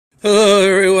Hello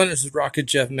everyone, this is Rocket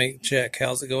Jeff Make Check.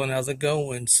 How's it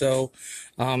going? So,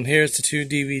 here's the two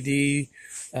DVD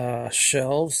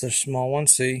shelves. They're small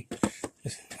ones. See,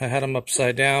 I had them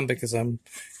upside down because I'm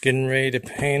getting ready to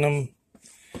paint them.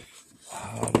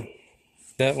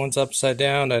 That one's upside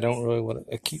down. I don't really want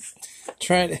to keep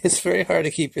trying. It's very hard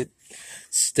to keep it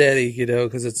steady,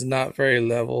 because it's not very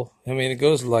level. I mean, it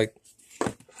goes like,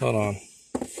 hold on,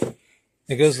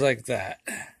 it goes like that.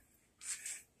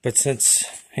 But since,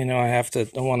 I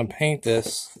want to paint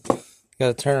this,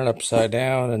 gotta turn it upside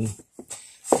down, and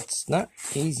it's not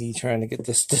easy trying to get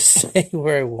this to stay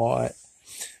where I want.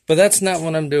 But that's not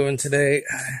what I'm doing today.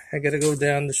 I gotta go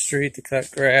down the street to cut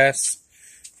grass.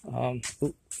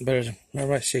 Better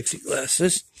remember my safety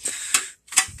glasses.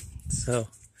 So,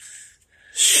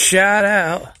 shout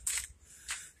out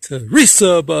to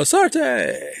Risa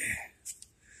Basarte.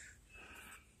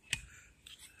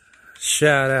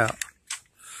 Shout out.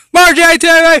 Marjay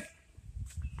TV!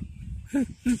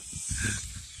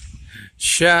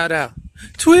 Shout out.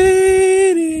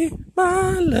 Tweety,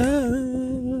 my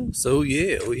love. So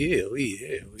yeah, oh yeah.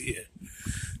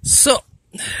 So,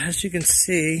 as you can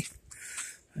see,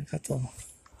 I got the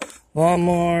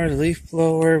lawnmower, the leaf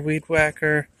blower, weed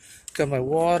whacker, got my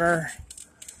water.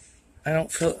 I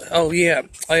don't feel, oh yeah,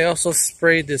 I also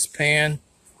sprayed this pan.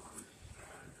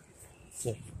 It's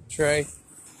a tray.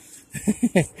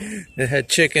 It had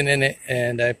chicken in it,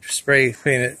 and I spray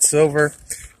painted it silver.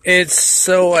 It's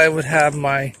so I would have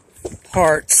my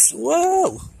parts.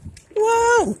 Whoa!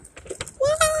 Whoa!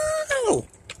 Whoa!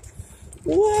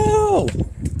 Whoa!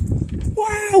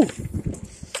 Wow!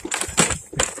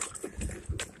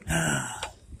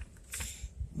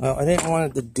 Well, I didn't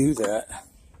want it to do that.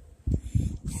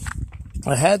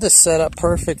 I had this set up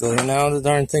perfectly, and now the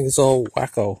darn thing is all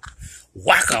wacko.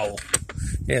 Wacko!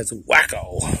 Yeah, it's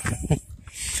wacko.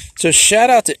 So shout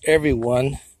out to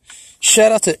everyone.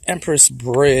 Shout out to Empress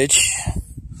Bridge.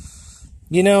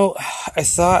 I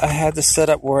thought I had this set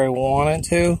up where I wanted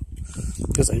to.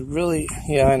 Because I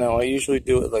know, I usually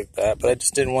do it like that. But I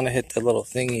just didn't want to hit the little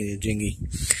thingy-majiggy.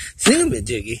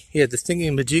 Thingy-majiggy? Yeah, the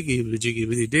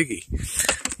thingy-majiggy-majiggy-diggy.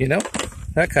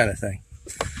 That kind of thing.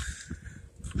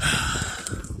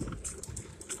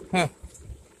 Huh.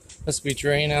 Must be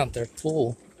draining out their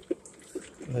pool.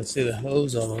 I see the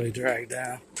hose all the way dragged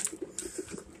down.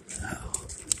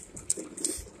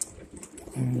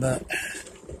 But,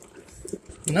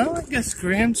 no, I guess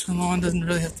Graham's lawn doesn't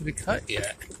really have to be cut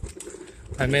yet.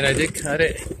 I mean, I did cut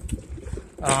it,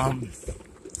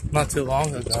 not too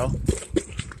long ago.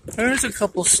 There's a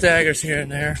couple staggers here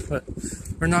and there, but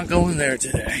we're not going there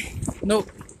today. Nope.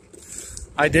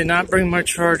 I did not bring my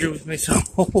charger with me, so I'm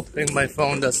hoping my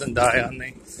phone doesn't die on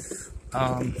me.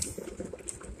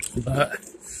 But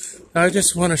I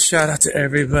just want to shout out to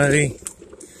everybody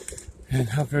and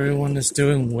hope everyone is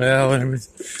doing well and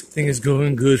everything is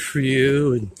going good for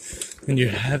you and you're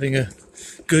having a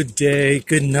good day,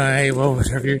 good night, well,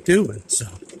 whatever you're doing. So,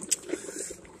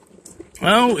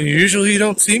 well, usually you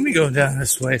don't see me go down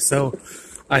this way, so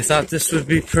I thought this would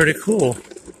be pretty cool.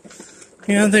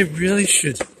 They really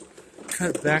should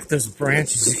cut back those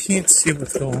branches. You can't see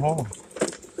what's going on.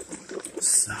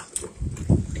 So,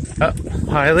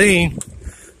 Eileen,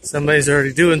 somebody's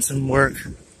already doing some work.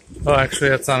 Oh, actually,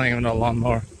 that's not even a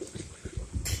lawnmower.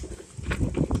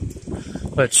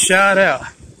 But shout out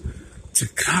to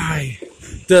Kai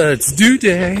Dud's Due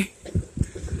Day.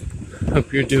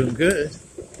 Hope you're doing good.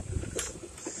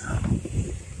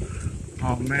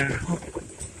 Oh man.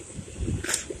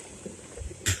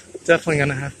 Definitely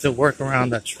gonna have to work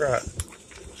around that truck.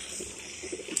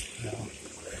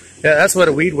 Yeah, that's what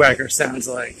a weed whacker sounds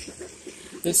like.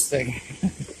 This thing.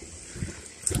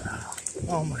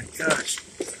 Oh my gosh.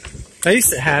 I used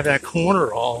to have that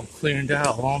corner all cleaned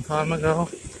out a long time ago.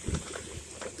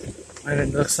 And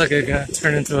it looks like it got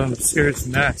turned into a serious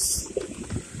mess.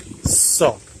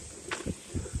 So,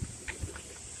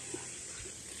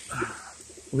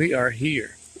 we are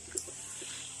here.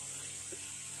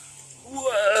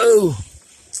 Whoa!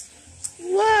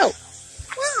 Whoa!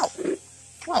 Wow!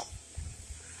 Wow!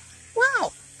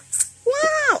 Wow!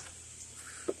 Wow!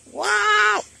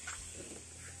 Wow!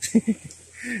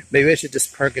 Maybe I should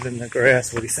just park it in the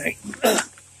grass. What do you think?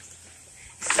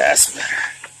 That's better.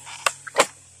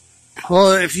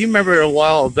 Well, if you remember a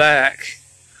while back,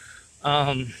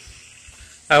 I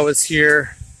was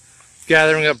here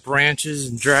gathering up branches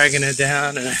and dragging it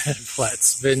down, and I had a flat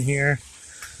spin here.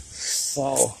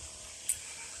 So,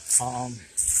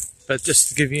 but just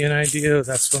to give you an idea,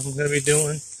 that's what I'm going to be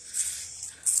doing.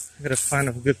 I gotta find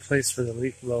a good place for the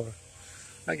leaf blower.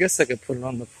 I guess I could put it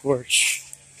on the porch.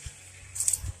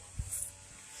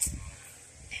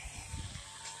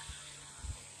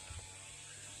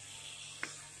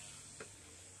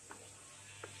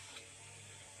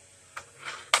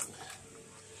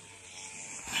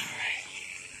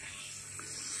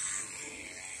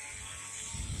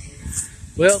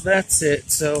 Well, that's it.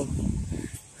 So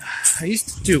I used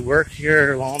to do work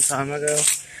here a long time ago,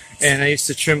 and I used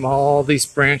to trim all these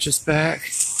branches back.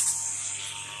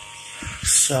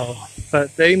 So,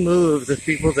 but they moved, the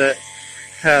people that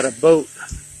had a boat.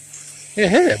 Yeah,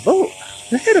 they had a boat.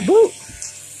 They had a boat.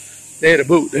 They had a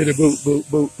boat. They had a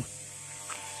boat.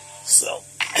 So,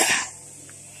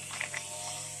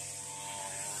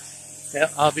 yeah,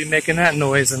 I'll be making that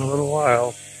noise in a little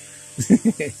while.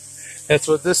 That's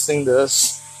what this thing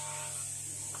does.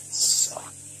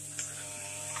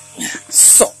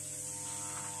 So.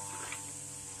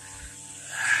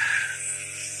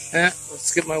 Yeah,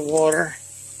 let's get my water.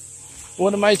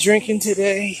 What am I drinking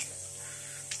today?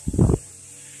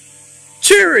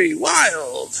 Cherry,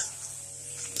 wild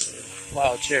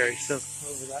cherry. So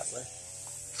over that way.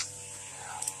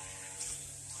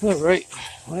 All right.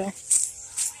 Well,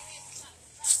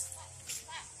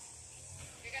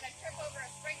 you're gonna trip over a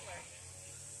sprinkler.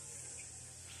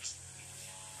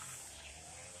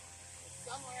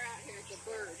 Somewhere out here is a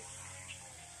bird.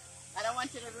 I don't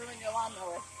want you to ruin your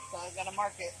lawnmower, so I'm gonna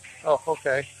mark it. oh,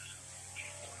 okay.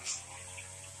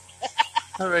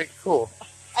 All right, cool.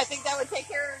 I think that would take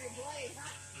care of your blade, huh?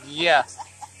 Yeah,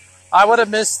 I would have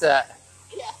missed that.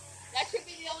 Yeah, that should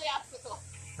be the only obstacle.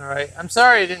 All right. I'm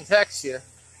sorry I didn't text you.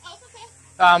 Oh, it's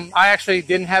okay. I actually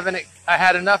didn't have any. I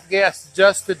had enough gas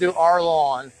just to do our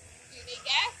lawn. Do you need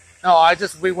gas?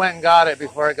 No, we went and got it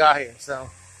before I got here. So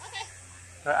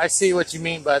Okay. I see what you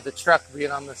mean by the truck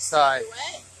being on the side.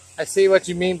 What? I see what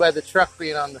you mean by the truck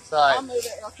being on the side. I'll move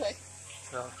it real quick.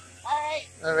 So. Alright.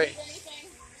 All right. Need anything?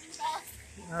 Back?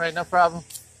 All right, no problem.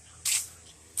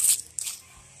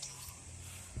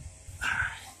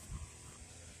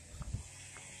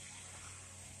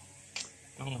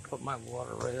 I'm gonna put my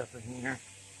water right up in here.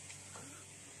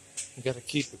 You gotta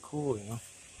keep it cool, you know.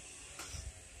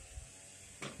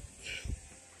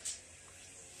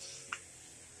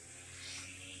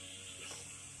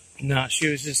 No, she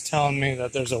was just telling me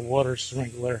that there's a water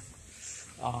sprinkler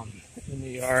in the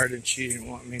yard, and she didn't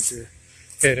want me to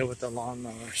hit it with the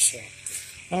lawnmower. So,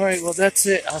 all right, well that's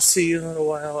it. I'll see you in a little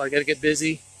while. I gotta get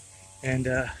busy. And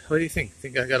what do you think?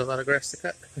 Think I got a lot of grass to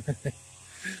cut?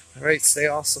 All right, stay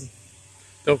awesome.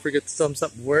 Don't forget the thumbs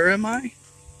up. Where am I?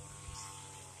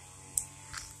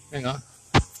 Hang on.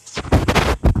 There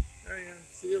I am.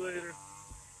 See you later.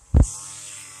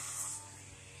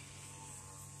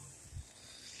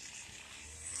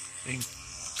 And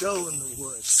go in the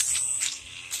woods.